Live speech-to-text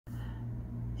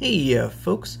Hey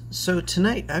folks, so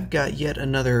tonight I've got yet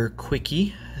another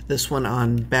quickie, this one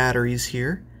on batteries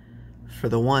here, for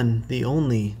the one, the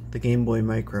only, the Game Boy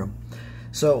Micro.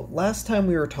 So last time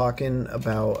we were talking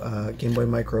about Game Boy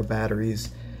Micro batteries,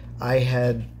 I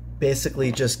had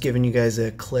basically just given you guys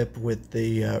a clip with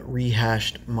the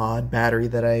rehashed mod battery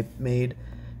that I made.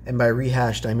 And by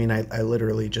rehashed, I mean I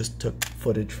literally just took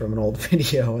footage from an old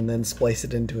video and then spliced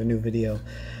it into a new video.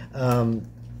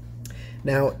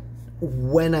 Now,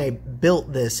 when I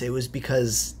built this, it was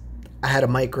because I had a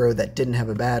Micro that didn't have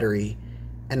a battery,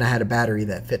 and I had a battery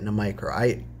that fit in a Micro.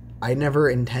 I never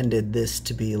intended this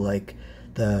to be like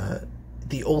the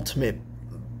ultimate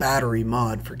battery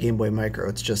mod for Game Boy Micro.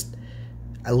 It's just,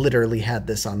 I literally had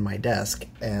this on my desk,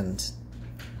 and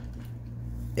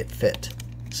it fit,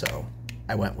 so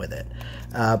I went with it.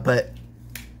 But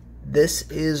this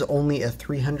is only a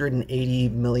 380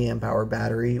 milliamp hour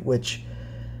battery, which,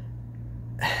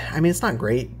 I mean, it's not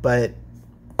great, but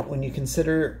when you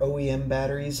consider OEM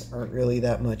batteries aren't really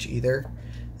that much either.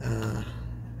 I've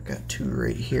got two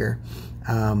right here.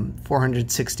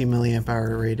 460 milliamp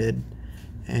hour rated,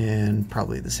 and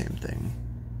probably the same thing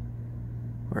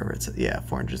wherever it's at. Yeah,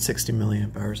 460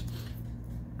 milliamp hours.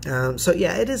 So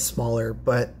yeah, it is smaller,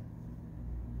 but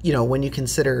you know, when you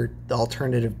consider the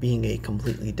alternative being a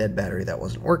completely dead battery that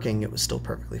wasn't working, it was still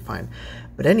perfectly fine.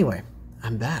 But anyway,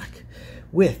 I'm back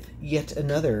with yet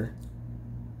another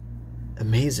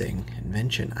amazing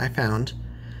invention. I found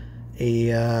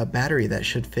a battery that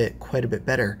should fit quite a bit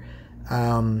better.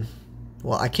 Well,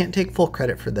 I can't take full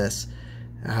credit for this.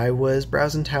 I was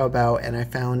browsing Taobao and I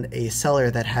found a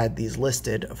seller that had these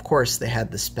listed. Of course, they had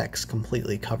the specs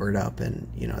completely covered up, and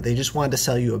you know, they just wanted to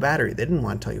sell you a battery. They didn't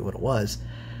want to tell you what it was.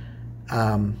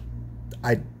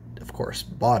 I, of course,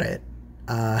 bought it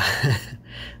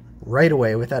right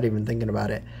away without even thinking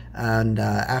about it. And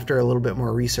after a little bit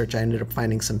more research, I ended up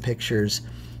finding some pictures,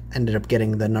 ended up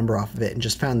getting the number off of it, and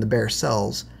just found the bare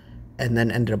cells, and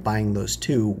then ended up buying those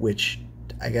two, which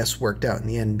I guess worked out in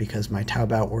the end because my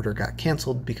Taobao order got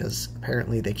canceled because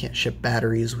apparently they can't ship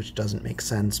batteries, which doesn't make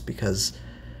sense because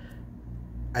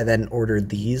I then ordered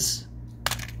these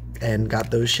and got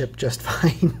those shipped just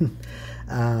fine.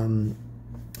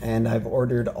 And I've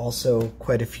ordered also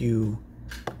quite a few,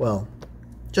 well,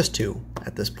 just two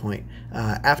at this point,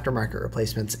 aftermarket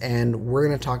replacements, and we're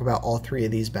going to talk about all three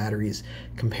of these batteries,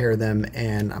 compare them,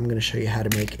 and I'm going to show you how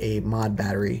to make a mod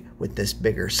battery with this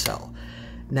bigger cell.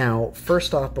 Now,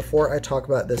 first off, before I talk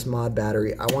about this mod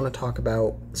battery, I want to talk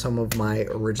about some of my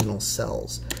original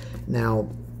cells. Now,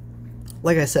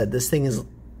 like I said, this thing is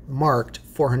marked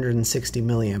 460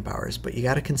 milliamp hours, but you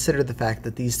got to consider the fact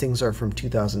that these things are from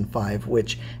 2005,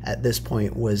 which at this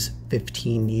point was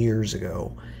 15 years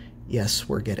ago. Yes,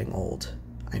 we're getting old.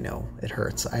 I know, it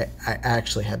hurts. I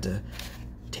actually had to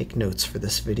take notes for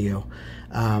this video.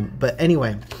 But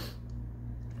anyway,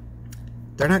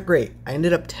 they're not great. I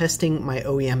ended up testing my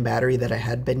OEM battery that I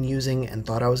had been using and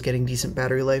thought I was getting decent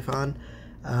battery life on.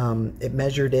 It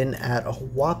measured in at a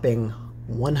whopping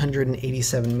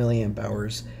 187 milliamp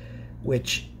hours,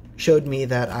 which showed me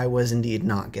that I was indeed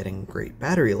not getting great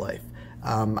battery life.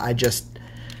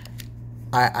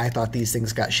 I thought these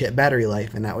things got shit battery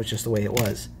life, and that was just the way it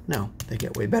was. No, they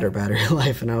get way better battery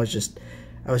life, and I was just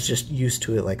used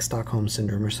to it, like Stockholm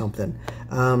Syndrome or something.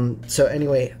 So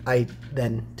anyway, I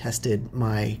then tested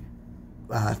my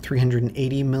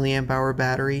 380 milliamp hour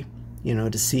battery, you know,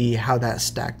 to see how that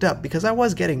stacked up, because I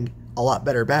was getting a lot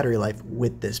better battery life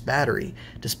with this battery,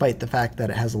 despite the fact that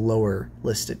it has a lower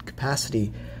listed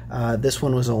capacity. This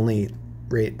one was only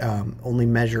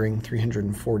measuring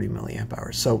 340 milliamp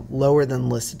hours, so lower than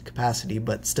listed capacity,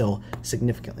 but still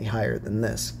significantly higher than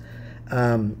this.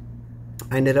 I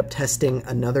ended up testing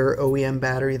another OEM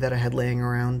battery that I had laying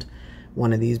around,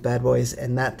 one of these bad boys,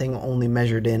 and that thing only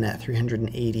measured in at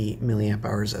 380 milliamp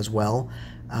hours as well,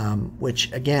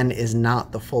 which again is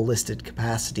not the full listed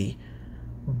capacity,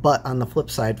 but on the flip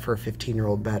side, for a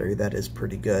 15-year-old battery, that is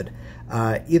pretty good.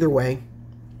 Either way,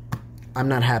 I'm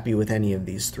not happy with any of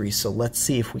these three, so let's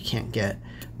see if we can't get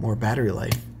more battery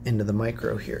life into the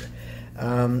Micro here.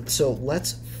 So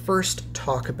let's first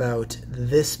talk about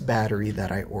this battery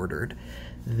that I ordered.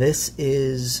 This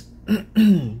is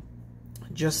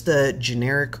just a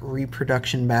generic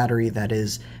reproduction battery that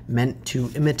is meant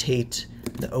to imitate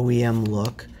the OEM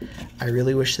look. I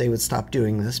really wish they would stop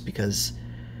doing this because,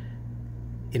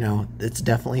 you know, it's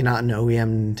definitely not an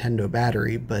OEM Nintendo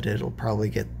battery, but it'll probably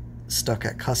get stuck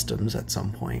at customs at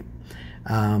some point.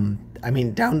 I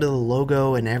mean, down to the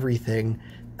logo and everything,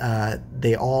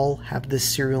 they all have this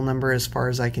serial number as far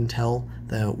as I can tell,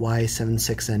 the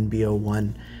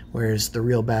Y76NB01, whereas the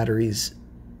real batteries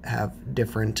have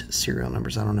different serial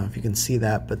numbers. I don't know if you can see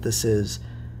that, but this is,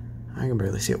 I can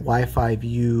barely see it,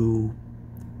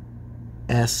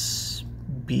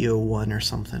 Y5USB01 or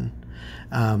something.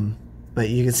 But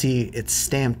you can see it's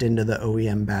stamped into the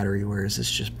OEM battery, whereas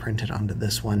it's just printed onto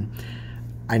this one.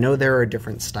 I know there are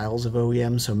different styles of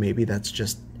OEM, so maybe that's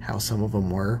just how some of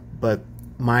them were, but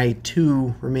my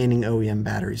 2 remaining OEM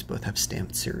batteries both have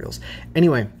stamped serials.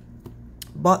 Anyway,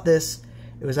 bought this.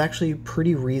 It was actually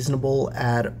pretty reasonable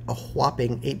at a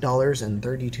whopping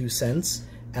 $8.32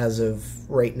 as of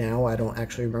right now. I don't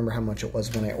actually remember how much it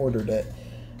was when I ordered it.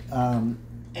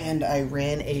 And I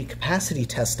ran a capacity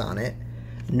test on it.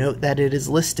 Note that it is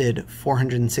listed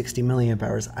 460 milliamp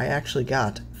hours. I actually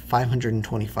got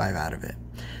 525 out of it.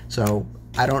 So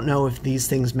I don't know if these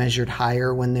things measured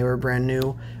higher when they were brand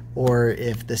new, or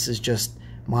if this is just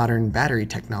modern battery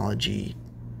technology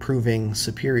proving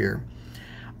superior.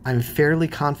 I'm fairly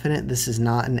confident this is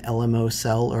not an LMO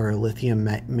cell or a lithium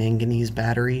manganese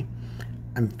battery.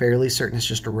 I'm fairly certain it's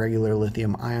just a regular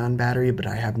lithium ion battery, but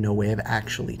I have no way of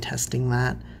actually testing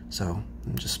that, so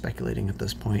I'm just speculating at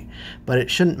this point. But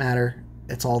it shouldn't matter.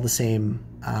 It's all the same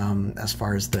as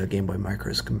far as the Game Boy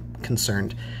Micro is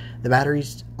concerned. The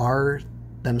batteries are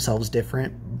themselves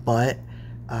different, but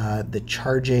the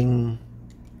charging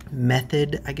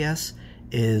method, I guess,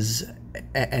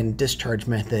 and discharge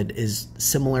method is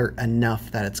similar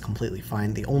enough that it's completely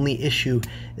fine. The only issue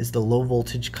is the low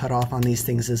voltage cutoff on these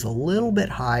things is a little bit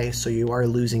high, so you are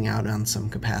losing out on some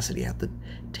capacity at the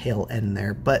tail end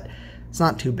there, but it's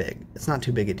not too big. It's not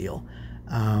too big a deal.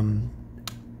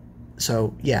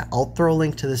 So yeah, I'll throw a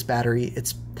link to this battery.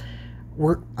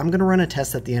 I'm gonna run a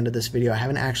test at the end of this video. I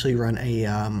haven't actually run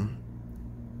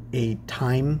a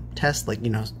time test, like, you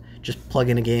know, just plug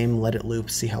in a game, let it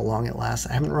loop, see how long it lasts.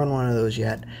 I haven't run one of those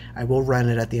yet. I will run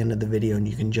it at the end of the video and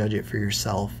you can judge it for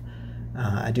yourself.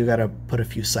 I do gotta put a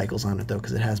few cycles on it though,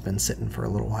 because it has been sitting for a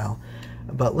little while.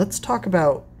 But let's talk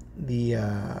about the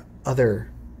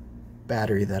other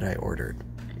battery that I ordered.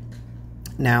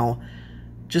 Now,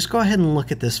 just go ahead and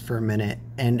look at this for a minute,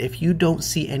 and if you don't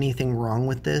see anything wrong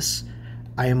with this,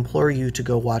 I implore you to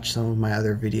go watch some of my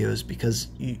other videos, because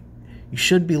you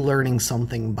should be learning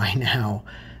something by now.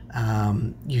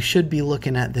 You should be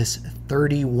looking at this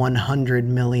 3100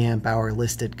 milliamp hour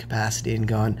listed capacity and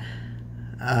going,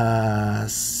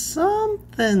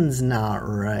 something's not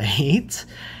right.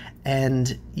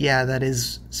 And yeah, that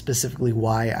is specifically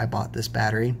why I bought this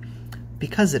battery,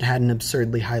 because it had an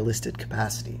absurdly high listed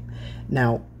capacity.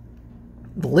 Now,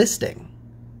 the listing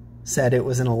said it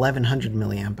was an 1100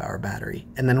 milliamp hour battery,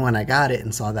 and then when I got it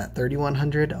and saw that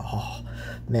 3100, oh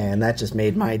man, that just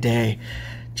made my day.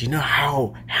 Do you know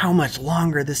how much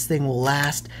longer this thing will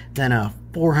last than a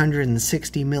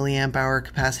 460 milliamp hour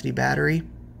capacity battery?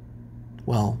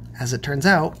 Well, as it turns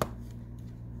out,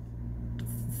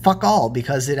 fuck all,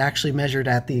 because it actually measured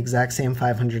at the exact same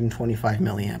 525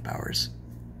 milliamp hours.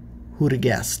 Who'd have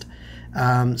guessed?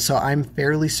 So I'm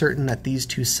fairly certain that these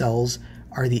two cells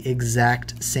are the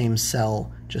exact same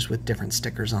cell, just with different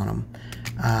stickers on them.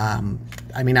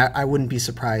 I mean, I wouldn't be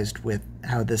surprised with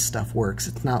how this stuff works.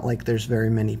 It's not like there's very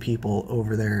many people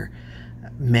over there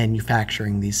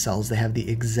manufacturing these cells. They have the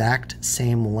exact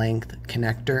same length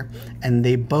connector, and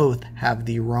they both have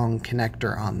the wrong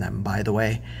connector on them, by the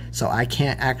way. So I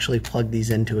can't actually plug these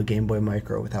into a Game Boy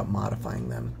Micro without modifying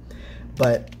them.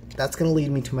 But that's going to lead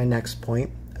me to my next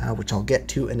point, which I'll get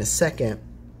to in a second.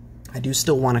 I do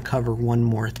still want to cover one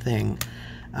more thing.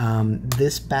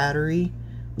 This battery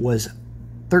was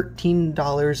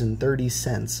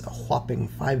 $13.30, a whopping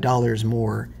 $5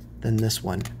 more than this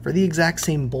one, for the exact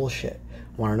same bullshit.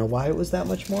 Want to know why it was that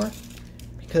much more?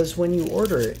 Because when you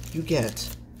order it, you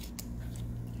get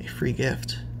a free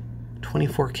gift.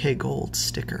 24K gold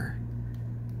sticker.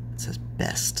 It says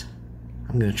best.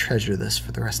 I'm going to treasure this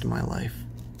for the rest of my life.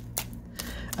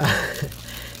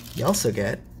 You also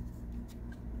get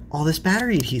all this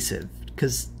battery adhesive,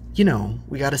 because, you know,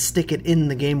 we got to stick it in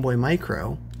the Game Boy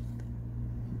Micro.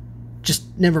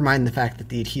 Just never mind the fact that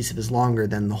the adhesive is longer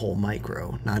than the whole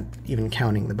Micro, not even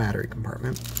counting the battery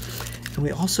compartment. And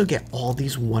we also get all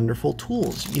these wonderful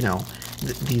tools, you know,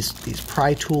 these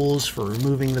pry tools for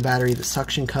removing the battery, the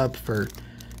suction cup for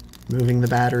removing the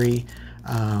battery.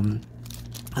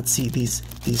 Let's see,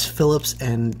 these Phillips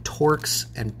and Torx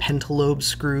and pentalobe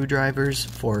screwdrivers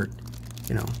for,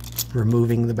 you know,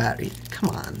 removing the battery.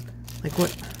 Come on, like,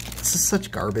 what? This is such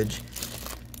garbage.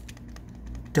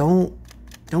 Don't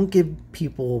give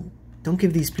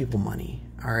these people money,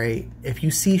 all right? If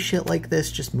you see shit like this,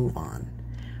 just move on.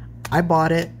 I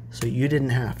bought it, so you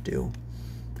didn't have to.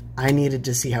 I needed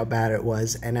to see how bad it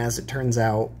was, and as it turns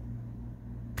out,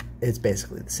 it's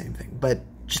basically the same thing. But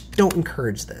just don't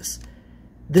encourage this.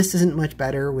 This isn't much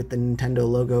better with the Nintendo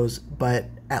logos, but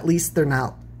at least they're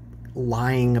not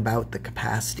lying about the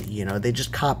capacity. You know, they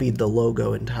just copied the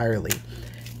logo entirely.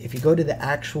 If you go to the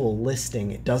actual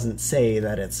listing, it doesn't say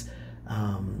that it's,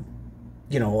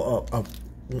 you know, a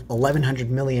 1100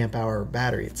 milliamp hour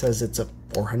battery. It says it's a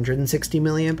 460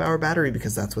 milliamp hour battery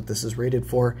because that's what this is rated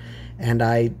for, and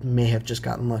I may have just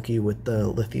gotten lucky with the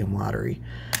lithium lottery.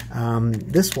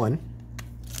 This one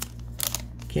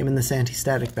came in this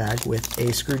anti-static bag with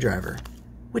a screwdriver,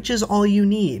 which is all you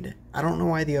need. I don't know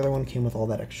why the other one came with all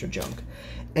that extra junk.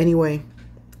 Anyway,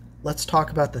 let's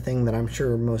talk about the thing that I'm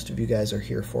sure most of you guys are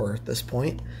here for at this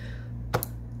point.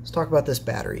 Let's talk about this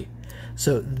battery.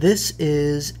 So this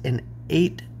is an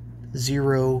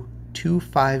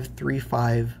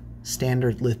 802535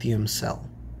 standard lithium cell.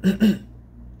 You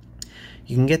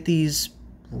can get these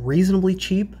reasonably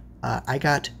cheap. I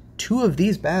got 2 of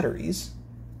these batteries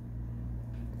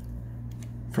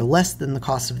for less than the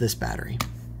cost of this battery.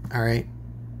 All right.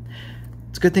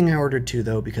 It's a good thing I ordered 2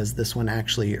 though, because this one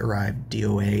actually arrived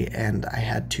DOA and I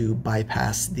had to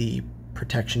bypass the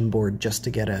protection board just to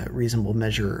get a reasonable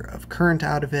measure of current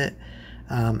out of it.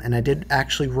 And I did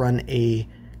actually run a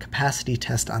capacity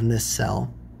test on this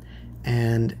cell,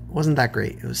 and it wasn't that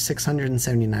great. It was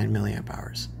 679 milliamp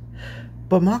hours.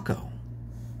 But Mako,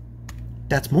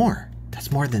 that's more.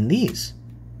 That's more than these.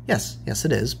 Yes,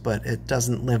 it is, but it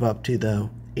doesn't live up to the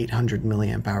 800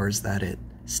 milliamp hours that it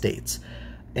states.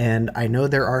 And I know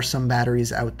there are some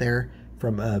batteries out there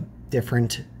from a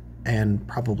different and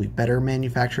probably better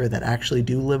manufacturer that actually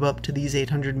do live up to these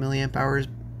 800 milliamp hours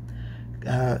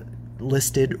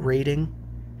listed rating.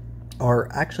 Or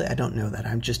actually, I don't know that.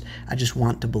 I just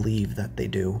want to believe that they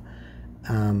do,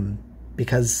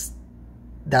 because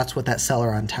that's what that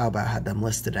seller on Taobao had them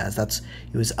listed as.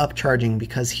 He was upcharging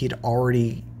because he'd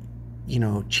already, you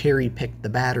know, cherry-picked the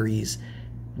batteries,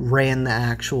 ran the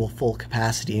actual full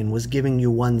capacity, and was giving you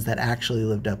ones that actually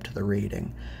lived up to the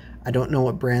rating. I don't know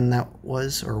what brand that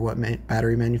was or what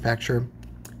battery manufacturer.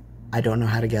 I don't know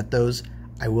how to get those.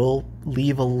 I will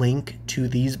leave a link to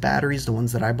these batteries, the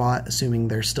ones that I bought, assuming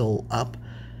they're still up.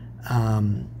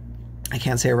 I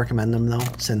can't say I recommend them though,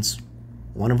 since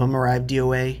one of them arrived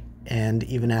DOA, and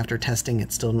even after testing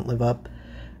it still didn't live up.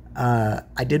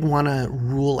 I did want to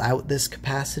rule out this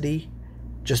capacity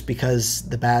just because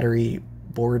the battery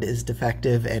board is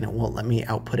defective and it won't let me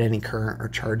output any current or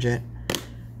charge it.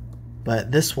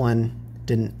 But this one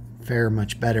didn't fare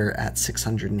much better at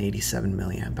 687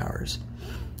 milliamp hours.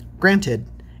 Granted,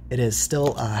 it is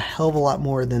still a hell of a lot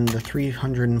more than the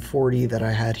 340 that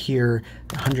I had here,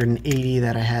 the 180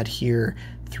 that I had here,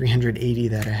 380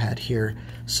 that I had here.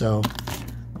 So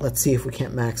let's see if we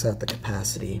can't max out the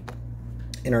capacity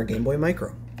in our Game Boy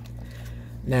Micro.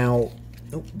 Now,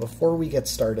 before we get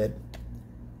started,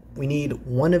 we need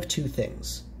one of 2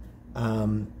 things.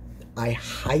 I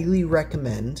highly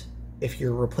recommend, if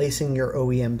you're replacing your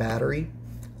OEM battery,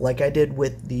 like I did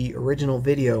with the original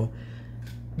video,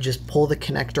 just pull the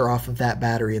connector off of that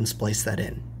battery and splice that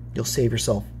in. You'll save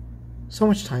yourself so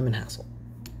much time and hassle.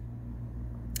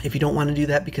 If you don't want to do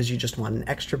that because you just want an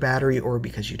extra battery or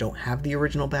because you don't have the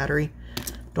original battery,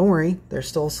 don't worry, there's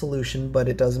still a solution, but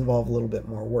it does involve a little bit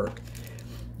more work.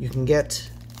 You can get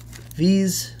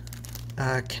these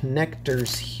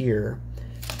connectors here.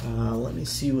 Let me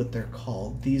see what they're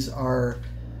called. These are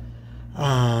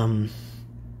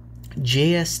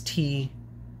JST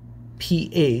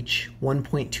PH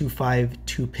 1.25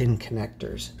 2-pin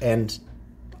connectors, and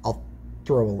I'll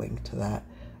throw a link to that.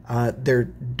 They're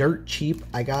dirt cheap.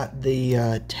 I got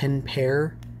the 10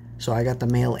 pair, so I got the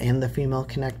male and the female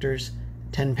connectors.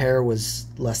 10 pair was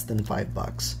less than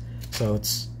 $5, so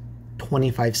it's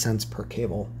 25 cents per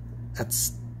cable.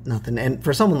 That's nothing. And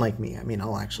for someone like me, I mean,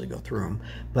 I'll actually go through them,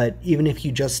 but even if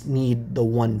you just need the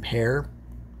 1 pair,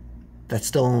 that's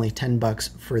still only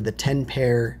 $10 for the 10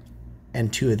 pair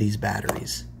and 2 of these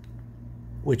batteries,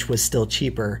 which was still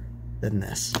cheaper than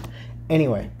this.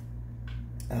 Anyway,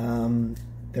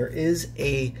 there is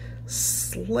a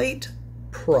slight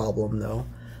problem though.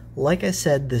 Like I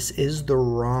said, this is the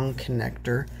wrong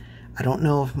connector. I don't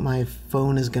know if my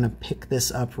phone is going to pick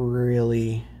this up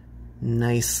really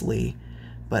nicely,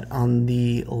 but on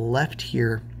the left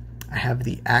here, I have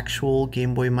the actual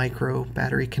Game Boy Micro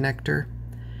battery connector,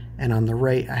 and on the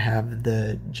right I have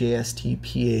the JST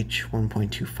PH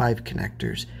 1.25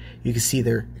 connectors. You can see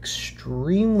they're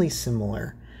extremely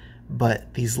similar,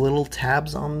 but these little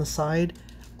tabs on the side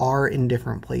are in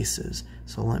different places.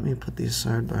 So let me put these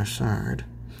side by side,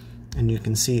 and you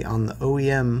can see on the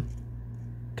OEM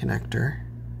connector,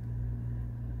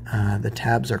 the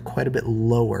tabs are quite a bit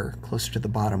lower, closer to the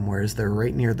bottom, whereas they're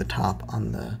right near the top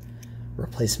on the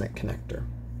replacement connector.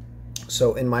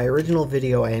 So in my original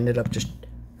video, I ended up just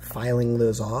filing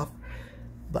those off,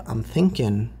 but I'm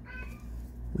thinking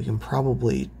we can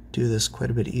probably do this quite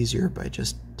a bit easier by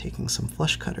just taking some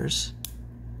flush cutters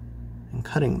and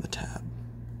cutting the tab.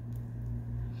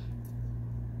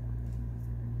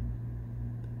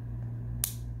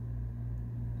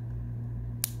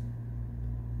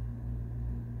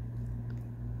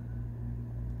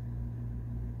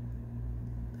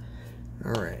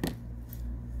 All right.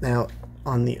 Now,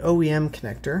 on the OEM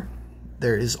connector,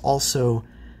 there is also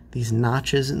these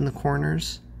notches in the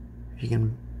corners. You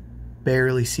can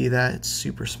barely see that, it's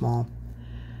super small.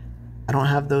 I don't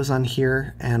have those on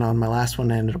here, and on my last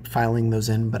one I ended up filing those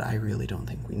in, but I really don't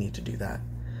think we need to do that.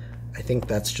 I think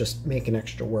that's just making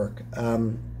extra work.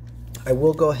 I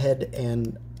will go ahead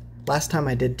and, last time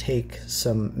I did take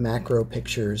some macro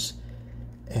pictures,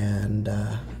 and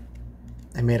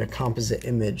I made a composite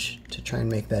image to try and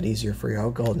make that easier for you.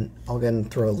 I'll go ahead and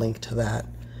throw a link to that.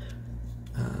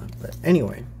 But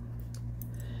anyway,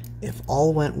 if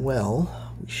all went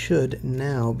well, we should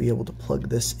now be able to plug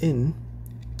this in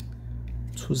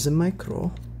to the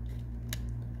micro.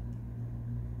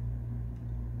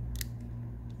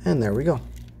 And there we go.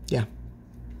 Yeah,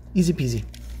 easy peasy.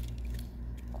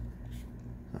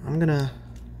 I'm gonna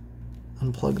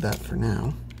unplug that for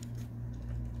now.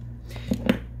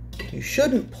 You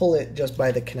shouldn't pull it just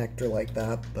by the connector like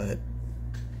that,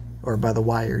 or by the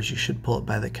wires. You should pull it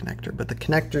by the connector, but the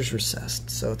connector's recessed,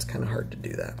 so it's kind of hard to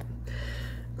do that.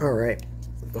 All right,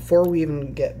 before we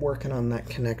even get working on that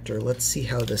connector, let's see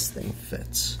how this thing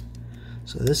fits.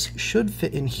 So this should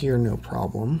fit in here no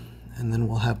problem, and then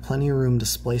we'll have plenty of room to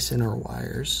splice in our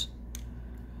wires.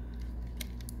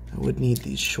 I would need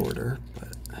these shorter,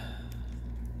 but I'm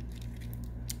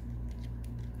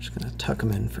just gonna tuck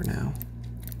them in for now.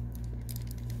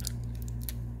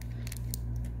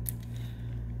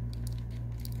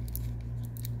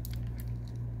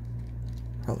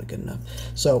 Probably good enough.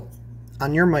 So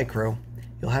on your micro,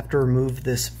 you'll have to remove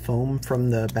this foam from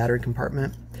the battery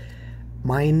compartment.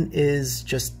 Mine is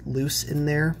just loose in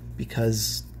there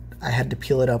because I had to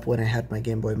peel it up when I had my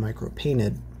Game Boy Micro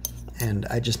painted, and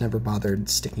I just never bothered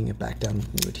sticking it back down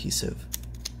with new adhesive.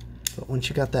 But once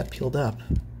you got that peeled up,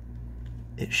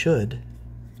 it should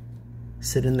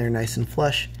sit in there nice and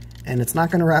flush, and it's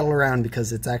not going to rattle around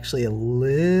because it's actually a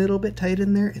little bit tight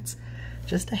in there. It's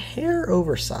just a hair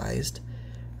oversized.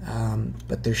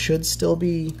 But there should still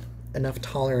be enough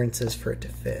tolerances for it to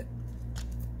fit.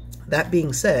 That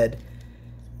being said,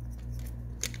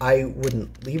 I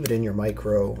wouldn't leave it in your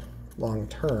micro long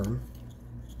term,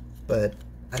 but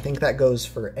I think that goes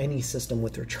for any system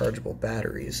with rechargeable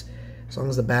batteries. As long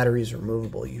as the battery is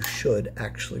removable, you should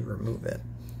actually remove it.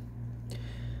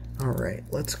 All right,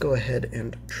 let's go ahead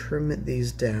and trim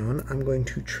these down. I'm going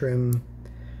to trim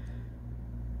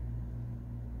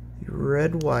the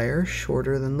red wire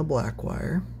shorter than the black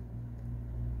wire,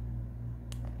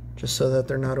 just so that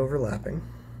they're not overlapping.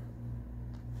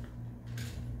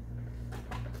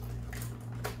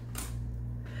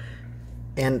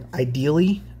 And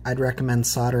ideally, I'd recommend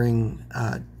soldering,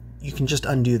 you can just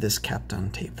undo this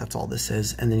Kapton tape, that's all this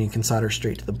is, and then you can solder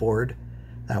straight to the board.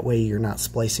 That way you're not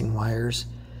splicing wires.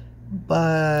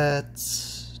 But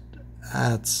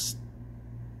that's,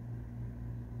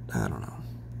 I don't know.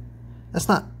 That's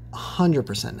not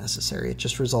 100% necessary. It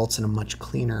just results in a much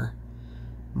cleaner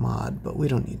mod, but we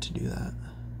don't need to do that.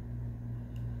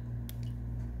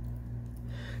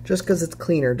 Just because it's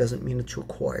cleaner doesn't mean it's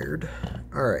required.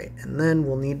 Alright, and then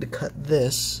we'll need to cut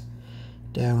this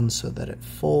down so that it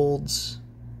folds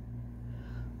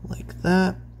like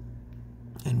that.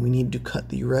 And we need to cut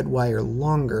the red wire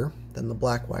longer than the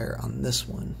black wire on this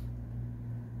one.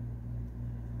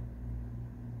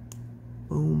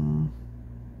 Boom.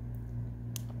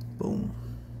 Boom.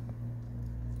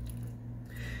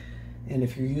 And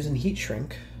if you're using heat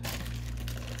shrink,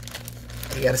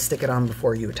 you gotta stick it on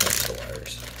before you attach the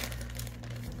wires.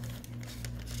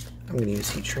 I'm gonna use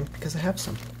heat shrink because I have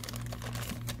some.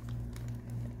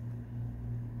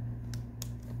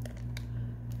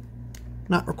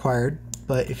 Not required,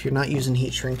 but if you're not using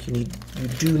heat shrink, you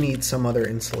do need some other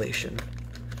insulation.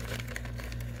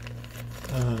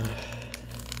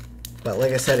 But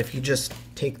like I said, if you just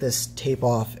take this tape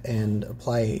off and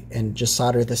apply and just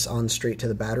solder this on straight to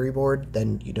the battery board,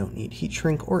 then you don't need heat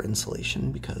shrink or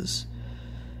insulation, because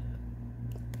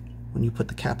when you put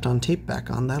the Kapton tape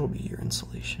back on, that'll be your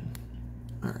insulation.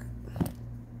 All right.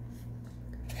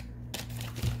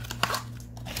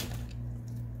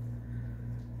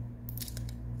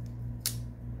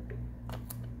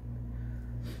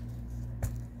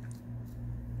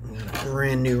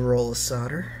 brand new roll of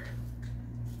solder.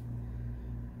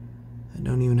 I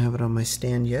don't even have it on my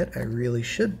stand yet. I really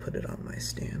should put it on my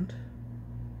stand.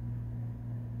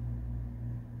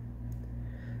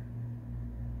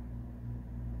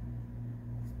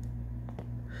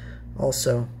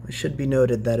 Also, it should be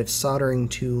noted that if soldering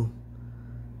to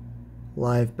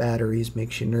live batteries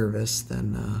makes you nervous,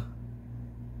 then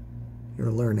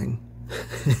you're learning.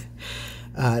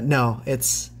 No,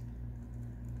 it's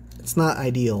not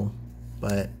ideal,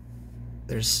 but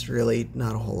there's really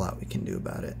not a whole lot we can do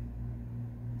about it.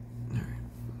 Alright,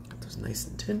 got those nice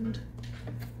and tinned.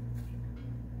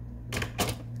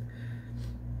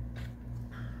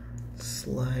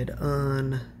 Slide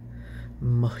on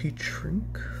my heat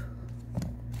shrink.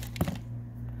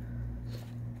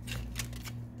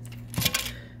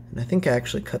 And I think I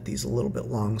actually cut these a little bit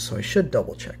long, so I should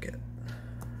double check it.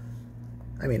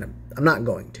 I mean, I'm not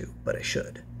going to, but I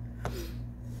should.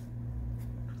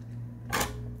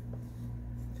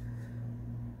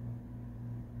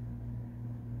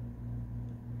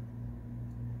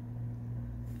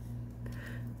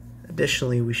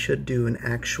 Additionally, we should do an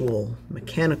actual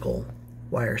mechanical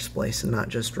wire splice and not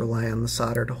just rely on the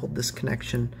solder to hold this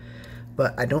connection.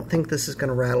 But I don't think this is going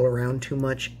to rattle around too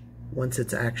much once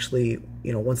it's actually,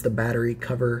 once the battery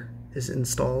cover is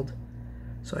installed.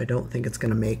 So I don't think it's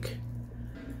going to make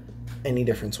any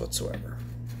difference whatsoever.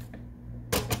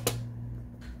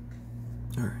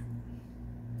 Alright.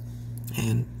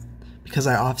 And because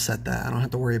I offset that, I don't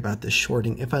have to worry about this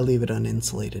shorting if I leave it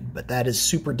uninsulated, but that is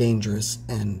super dangerous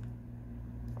and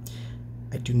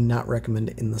I do not recommend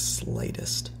it in the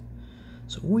slightest.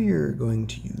 So we're going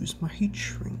to use my heat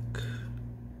shrink.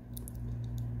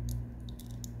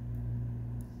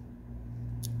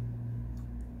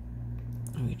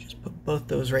 We just put both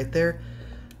those right there.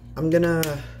 I'm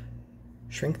gonna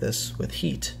shrink this with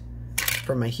heat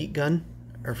from my heat gun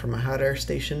or from my hot air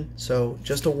station. So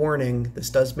just a warning, this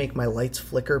does make my lights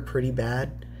flicker pretty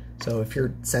bad. So if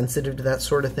you're sensitive to that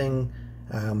sort of thing,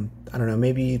 I don't know,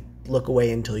 maybe look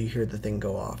away until you hear the thing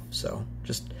go off. So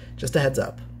just a heads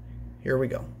up. Here we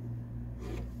go.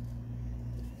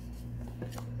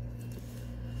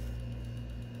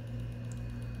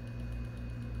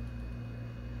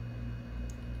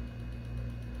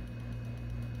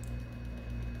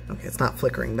 Okay, it's not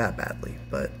flickering that badly,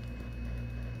 but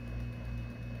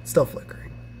it's still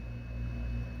flickering.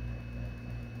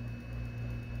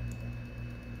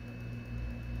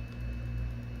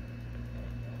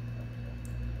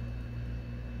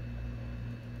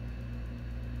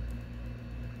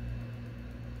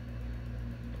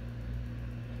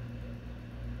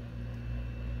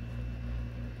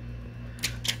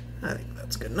 I think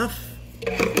that's good enough.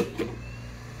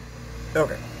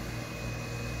 Okay.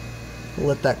 We'll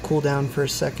let that cool down for a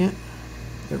second.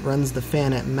 It runs the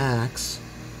fan at max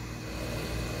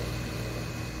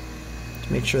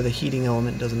to make sure the heating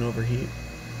element doesn't overheat.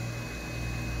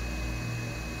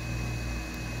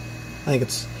 I think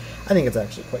it's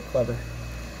actually quite clever.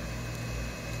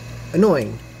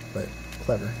 Annoying, but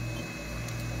clever.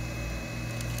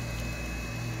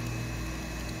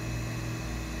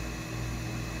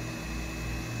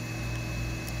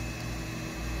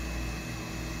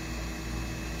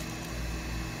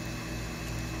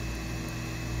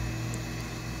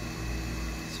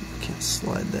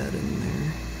 Slide that in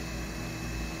there.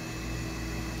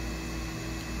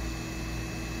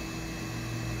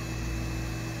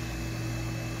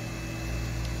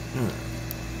 Alright.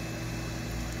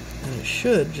 And it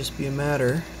should just be a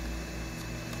matter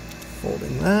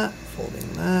folding that,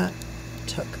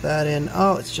 tuck that in.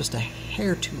 Oh, it's just a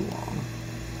hair too long.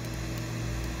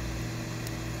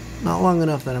 Not long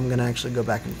enough that I'm going to actually go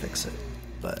back and fix it.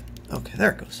 But, okay,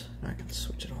 there it goes. I can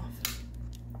switch it off.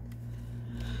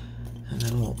 And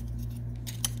then we'll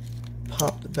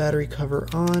pop the battery cover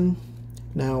on.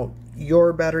 Now,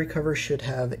 your battery cover should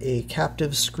have a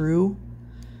captive screw.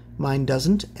 Mine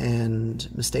doesn't, and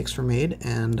mistakes were made,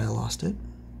 and I lost it.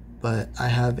 But I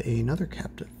have another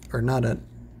captive, or not a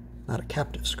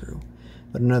captive screw,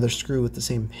 but another screw with the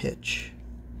same pitch.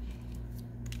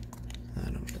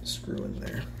 And I'm gonna screw in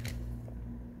there.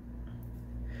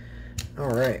 All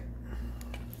right.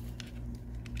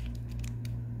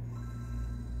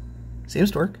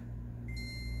 Seems to work.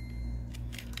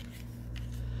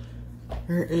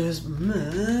 Here is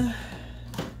my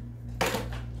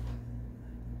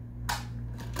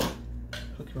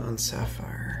Pokemon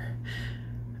Sapphire.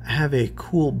 I have a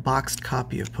cool boxed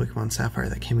copy of Pokemon Sapphire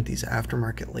that came with these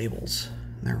aftermarket labels.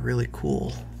 And they're really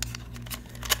cool.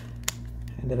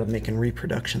 I ended up making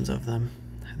reproductions of them.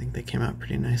 I think they came out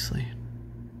pretty nicely.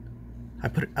 I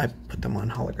put them on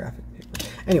holographic paper.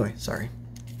 Anyway, sorry.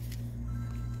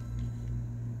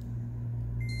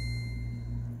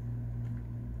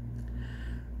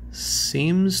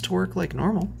 seems to work like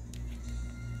normal.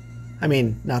 I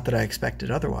mean, not that I expected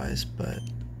otherwise, but...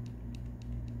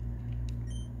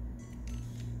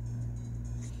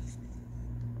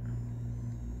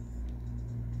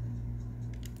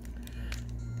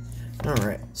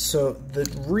 Alright, so the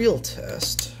real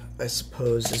test, I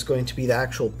suppose, is going to be the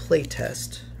actual play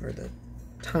test, or the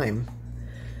time,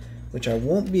 which I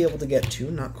won't be able to get to,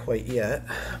 not quite yet,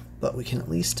 but we can at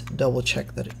least double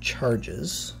check that it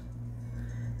charges.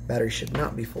 Battery should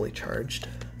not be fully charged.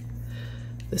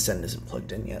 This end isn't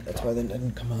plugged in yet, that's why that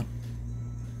didn't come up.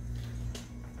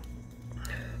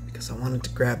 Because I wanted to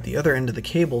grab the other end of the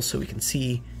cable so we can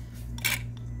see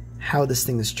how this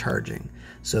thing is charging.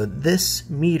 So this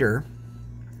meter,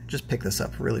 just pick this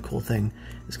up, a really cool thing,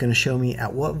 is going to show me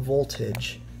at what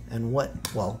voltage and what,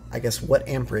 well, I guess what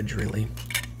amperage really,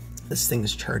 this thing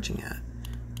is charging at.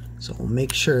 So we'll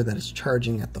make sure that it's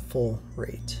charging at the full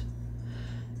rate.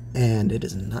 And it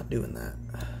is not doing that.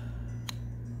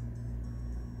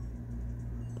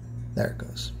 There it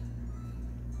goes.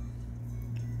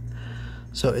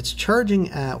 So it's charging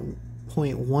at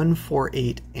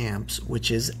 0.148 amps,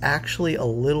 which is actually a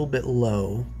little bit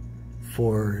low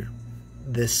for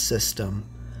this system.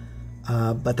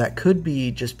 But that could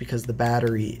be just because the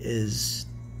battery is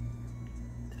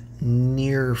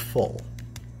near full.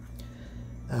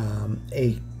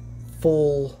 A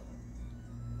full,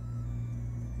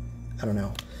 I don't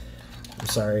know. I'm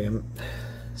sorry. I'm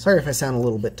sorry if I sound a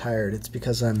little bit tired. It's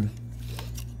because I'm,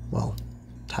 well,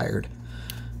 tired.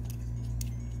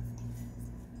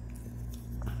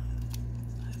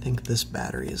 I think this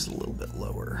battery is a little bit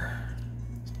lower.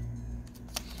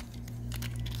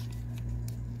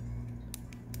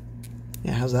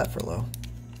 Yeah, how's that for low?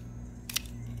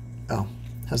 Oh,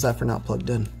 how's that for not plugged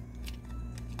in?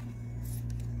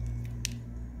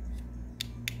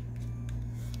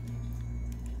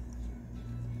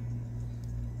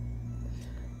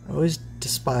 I always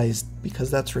despised,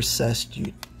 because that's recessed,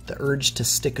 the urge to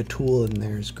stick a tool in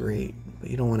there is great,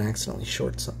 but you don't want to accidentally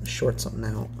short something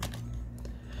out.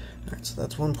 Alright, so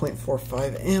that's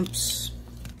 1.45 amps.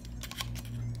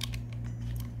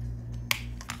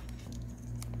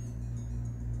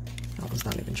 That was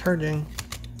not even charging.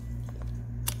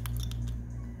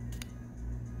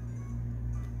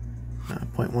 Uh,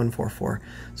 0.144.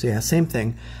 So yeah, same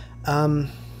thing.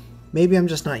 Maybe I'm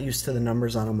just not used to the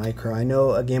numbers on a Micro. I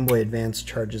know a Game Boy Advance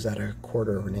charges at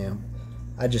 1/4 of an amp.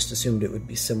 I just assumed it would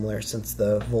be similar since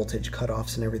the voltage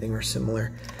cutoffs and everything are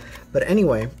similar. But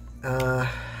anyway,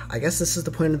 I guess this is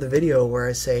the point of the video where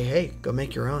I say, hey, go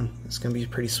make your own. It's going to be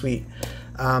pretty sweet.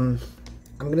 I'm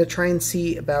going to try and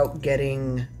see about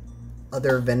getting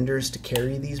other vendors to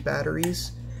carry these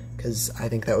batteries, because I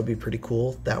think that would be pretty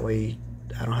cool. That way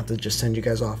I don't have to just send you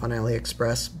guys off on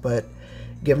AliExpress. But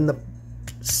given the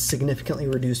significantly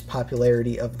reduced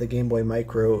popularity of the Game Boy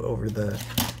Micro over the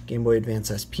Game Boy Advance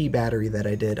SP battery that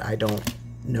I did, I don't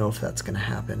know if that's going to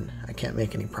happen. I can't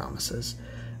make any promises.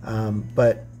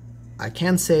 But I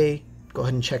can say, go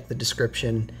ahead and check the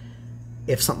description.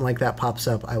 If something like that pops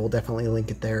up, I will definitely link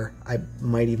it there. I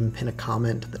might even pin a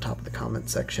comment at the top of the comment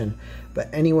section. But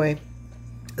anyway,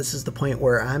 this is the point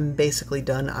where I'm basically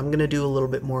done. I'm going to do a little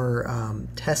bit more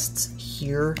tests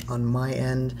here on my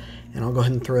end, and I'll go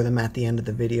ahead and throw them at the end of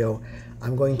the video.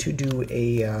 I'm going to do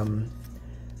a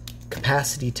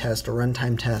capacity test, a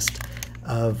runtime test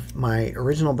of my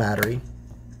original battery,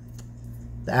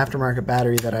 the aftermarket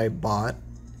battery that I bought,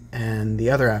 and the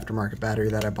other aftermarket battery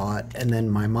that I bought, and then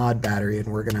my mod battery, and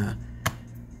we're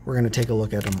gonna take a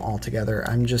look at them all together.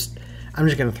 I'm just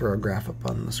gonna throw a graph up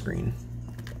on the screen.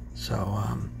 So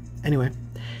anyway,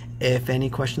 if any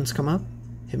questions come up,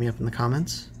 hit me up in the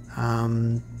comments.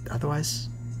 Otherwise,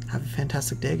 have a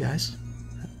fantastic day, guys.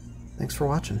 Thanks for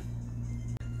watching.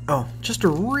 Oh, just a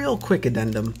real quick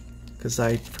addendum, because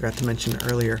I forgot to mention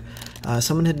earlier.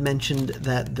 Someone had mentioned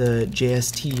that the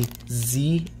JST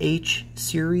ZH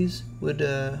series would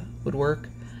work.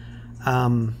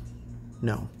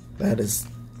 No, that is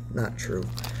not true.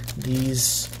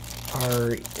 These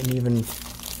are an even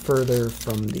further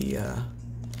from the,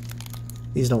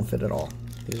 these don't fit at all.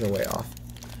 These are way off.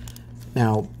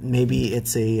 Now, maybe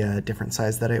it's a different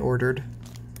size that I ordered,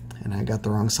 and I got the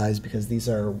wrong size because these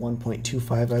are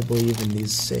 1.25, I believe, and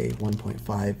these say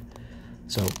 1.5.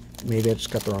 So maybe I just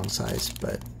got the wrong size,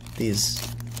 but these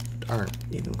aren't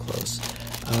even close.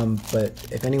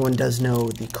 But if anyone does know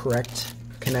the correct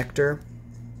connector,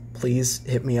 please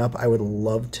hit me up. I would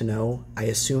love to know. I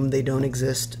assume they don't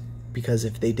exist, because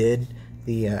if they did,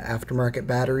 the aftermarket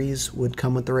batteries would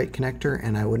come with the right connector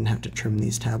and I wouldn't have to trim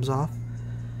these tabs off.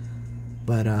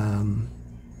 But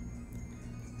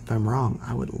If I'm wrong,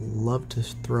 I would love to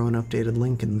throw an updated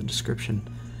link in the description.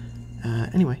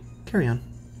 Anyway, carry on.